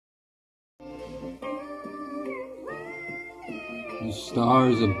The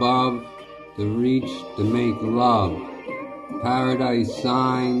stars above, the reach to make love. Paradise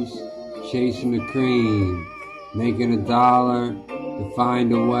signs, chasing the cream. Making $1 to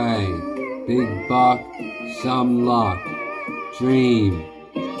find a way. Big buck, some luck. Dream,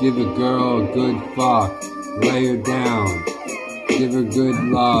 give a girl a good fuck. Lay her down, give her good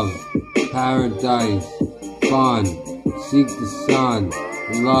love. Paradise, fun, seek the sun.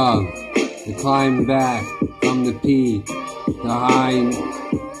 Love, to climb back from the peak. The high,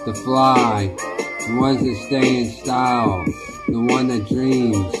 the fly, the ones that stay in style, the one that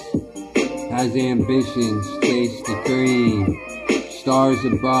dreams, has ambitions, chase the cream, stars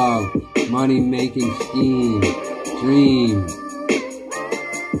above, money making scheme, dream.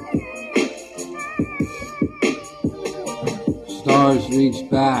 Stars reach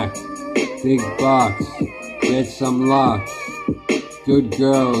back, big bucks, get some luck, good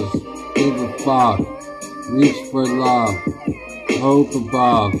girls, give a fuck, reach for love. Hope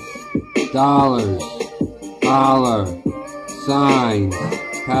above, dollars, dollar, signs,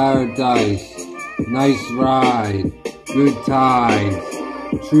 paradise, nice ride, good tides,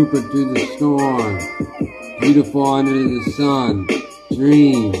 trooper through the storm, beautiful under the sun,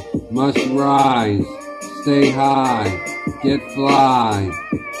 dream, must rise, stay high, get fly,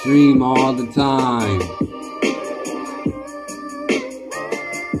 dream all the time.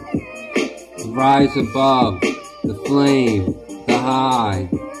 Rise above, the flame, the high,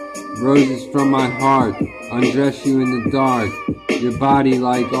 roses from my heart, undress you in the dark, your body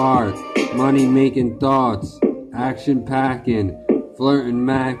like art, money making thoughts, action packing, flirting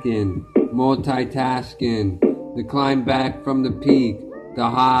macking, multitasking, the climb back from the peak, the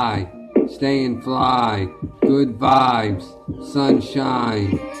high, stay and fly, good vibes,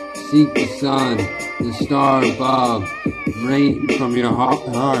 sunshine, seek the sun, the star above, rain from your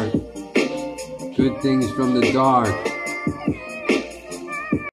heart, good things from the dark,